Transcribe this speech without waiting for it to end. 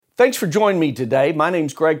Thanks for joining me today. My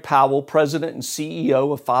name's Greg Powell, President and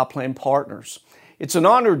CEO of Five Plan Partners. It's an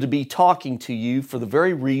honor to be talking to you for the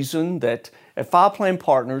very reason that at Five Plan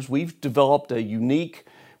Partners, we've developed a unique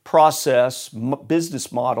process,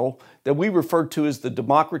 business model that we refer to as the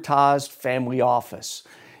democratized family office.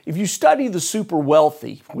 If you study the super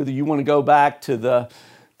wealthy, whether you want to go back to the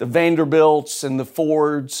Vanderbilts and the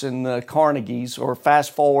Fords and the Carnegies, or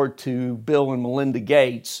fast forward to Bill and Melinda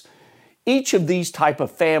Gates, each of these type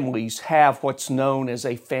of families have what's known as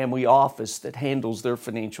a family office that handles their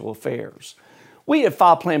financial affairs. We at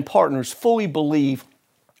Five Plan Partners fully believe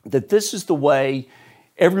that this is the way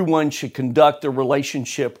everyone should conduct their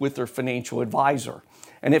relationship with their financial advisor.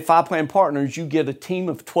 And at Five Plan Partners, you get a team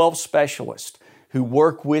of 12 specialists who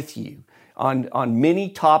work with you on many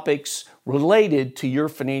topics related to your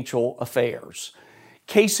financial affairs.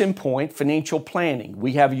 Case in point, financial planning.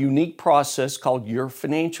 We have a unique process called Your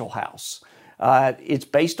Financial House. It's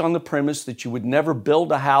based on the premise that you would never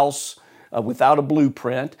build a house without a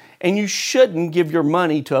blueprint, and you shouldn't give your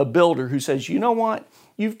money to a builder who says, you know what,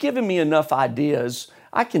 you've given me enough ideas,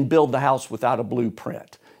 I can build the house without a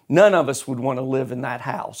blueprint. None of us would want to live in that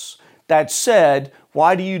house. That said,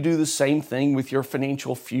 why do you do the same thing with your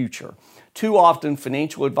financial future? Too often,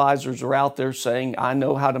 financial advisors are out there saying, I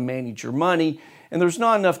know how to manage your money, and there's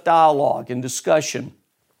not enough dialogue and discussion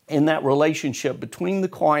in that relationship between the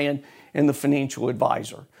client and the financial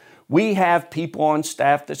advisor. We have people on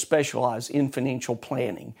staff that specialize in financial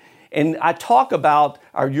planning. And I talk about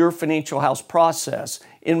our Your Financial House process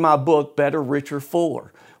in my book, Better, Richer,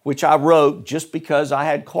 Fuller, which I wrote just because I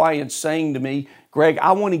had clients saying to me, Greg,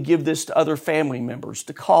 I want to give this to other family members,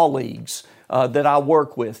 to colleagues that I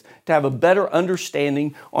work with, to have a better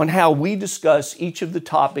understanding on how we discuss each of the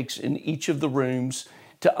topics in each of the rooms,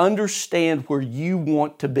 to understand where you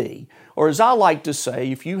want to be. Or as I like to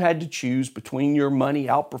say, if you had to choose between your money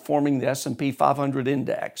outperforming the S&P 500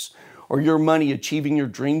 index or your money achieving your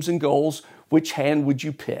dreams and goals, which hand would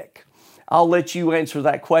you pick? I'll let you answer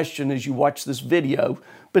that question as you watch this video,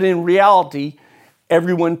 but in reality,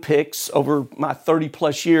 everyone picks, over my 30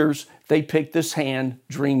 plus years, they pick this hand,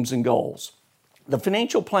 dreams and goals. The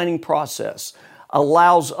financial planning process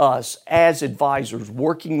allows us as advisors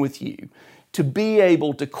working with you to be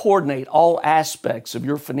able to coordinate all aspects of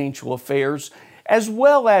your financial affairs, as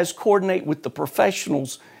well as coordinate with the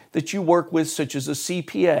professionals that you work with, such as a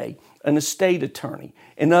CPA, an estate attorney,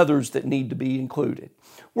 and others that need to be included.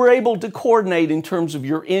 We're able to coordinate in terms of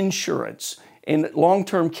your insurance and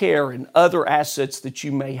long-term care and other assets that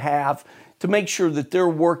you may have to make sure that they're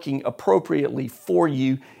working appropriately for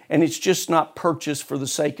you and it's just not purchased for the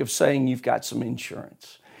sake of saying you've got some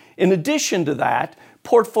insurance. In addition to that,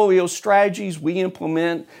 portfolio strategies, we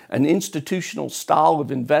implement an institutional style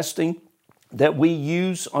of investing that we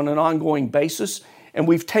use on an ongoing basis, and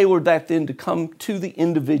we've tailored that then to come to the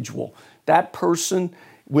individual. That person,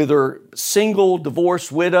 whether single,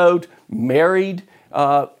 divorced, widowed, married,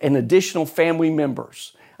 and additional family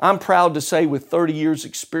members. I'm proud to say with 30 years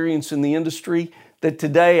experience in the industry that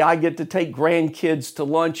today I get to take grandkids to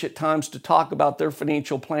lunch at times to talk about their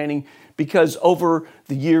financial planning, because over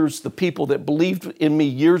the years, the people that believed in me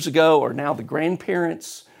years ago are now the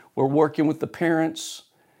grandparents. We're working with the parents,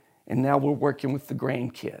 and now we're working with the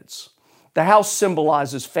grandkids. The house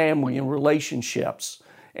symbolizes family and relationships,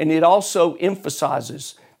 and it also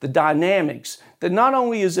emphasizes the dynamics that not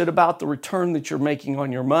only is it about the return that you're making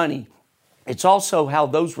on your money, it's also how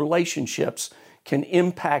those relationships can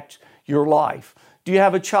impact your life. Do you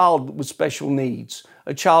have a child with special needs?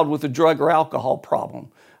 A child with a drug or alcohol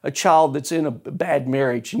problem? A child that's in a bad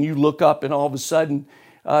marriage, and you look up and all of a sudden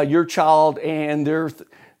your child and their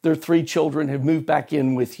 3 children have moved back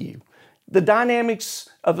in with you. The dynamics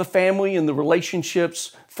of a family and the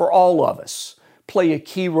relationships for all of us play a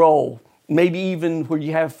key role, maybe even where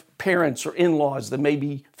you have parents or in-laws that may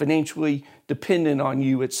be financially dependent on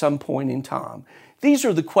you at some point in time. These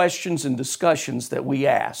are the questions and discussions that we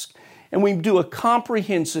ask. And we do a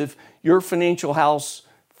comprehensive Your Financial House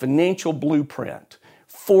financial blueprint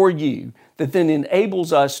for you that then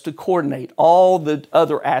enables us to coordinate all the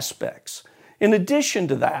other aspects. In addition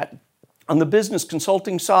to that, on the business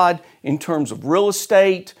consulting side, in terms of real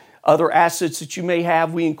estate, other assets that you may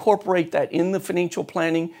have, we incorporate that in the financial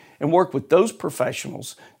planning and work with those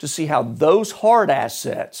professionals to see how those hard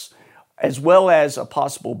assets, as well as a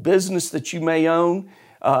possible business that you may own,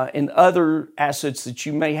 and other assets that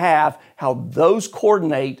you may have, how those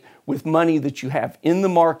coordinate with money that you have in the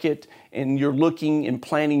market and you're looking and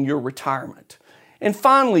planning your retirement. And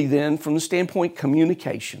finally then, from the standpoint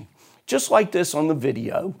communication, just like this on the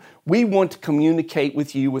video, we want to communicate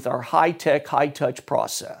with you with our high-tech, high-touch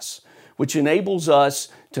process, which enables us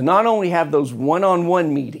to not only have those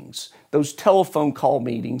one-on-one meetings, those telephone call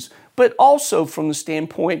meetings, but also from the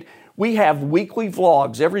standpoint, we have weekly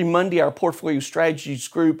vlogs. Every Monday, our Portfolio Strategies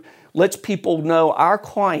group lets people know, our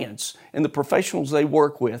clients and the professionals they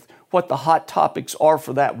work with, what the hot topics are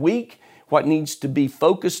for that week, what needs to be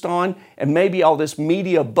focused on, and maybe all this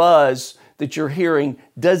media buzz that you're hearing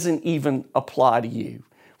doesn't even apply to you.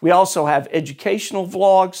 We also have educational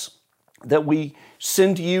vlogs that we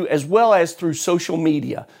send to you, as well as through social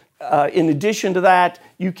media. In addition to that,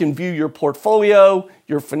 you can view your portfolio,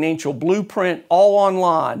 your financial blueprint, all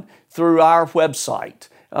online through our website,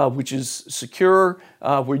 which is secure,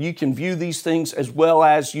 where you can view these things, as well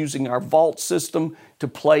as using our vault system to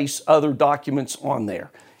place other documents on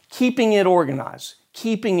there. Keeping it organized,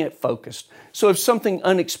 keeping it focused. So if something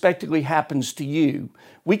unexpectedly happens to you,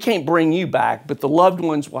 we can't bring you back, but the loved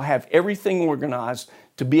ones will have everything organized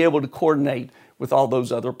to be able to coordinate with all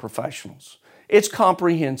those other professionals. It's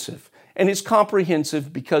comprehensive, and it's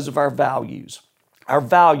comprehensive because of our values. Our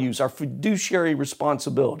values, our fiduciary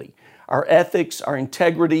responsibility, our ethics, our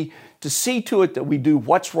integrity, to see to it that we do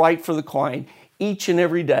what's right for the client each and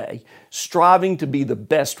every day, striving to be the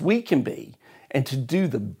best we can be and to do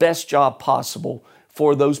the best job possible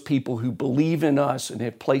for those people who believe in us and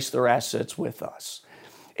have placed their assets with us.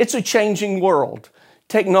 It's a changing world.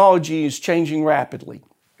 Technology is changing rapidly.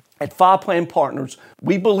 At Five Plan Partners,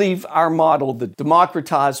 we believe our model, the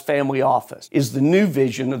democratized family office, is the new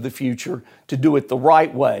vision of the future to do it the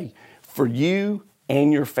right way for you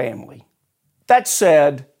and your family. That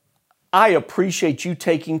said, I appreciate you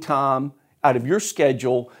taking time out of your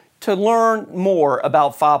schedule to learn more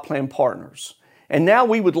about Five Plan Partners. And now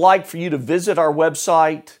we would like for you to visit our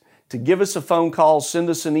website, to give us a phone call, send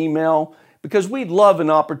us an email, because we'd love an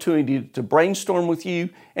opportunity to brainstorm with you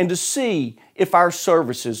and to see if our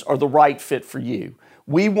services are the right fit for you.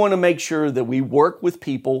 We want to make sure that we work with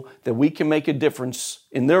people that we can make a difference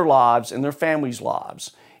in their lives and their families'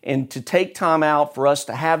 lives. And to take time out for us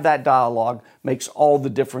to have that dialogue makes all the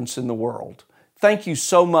difference in the world. Thank you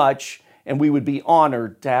so much, and we would be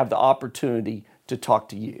honored to have the opportunity to talk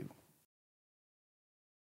to you.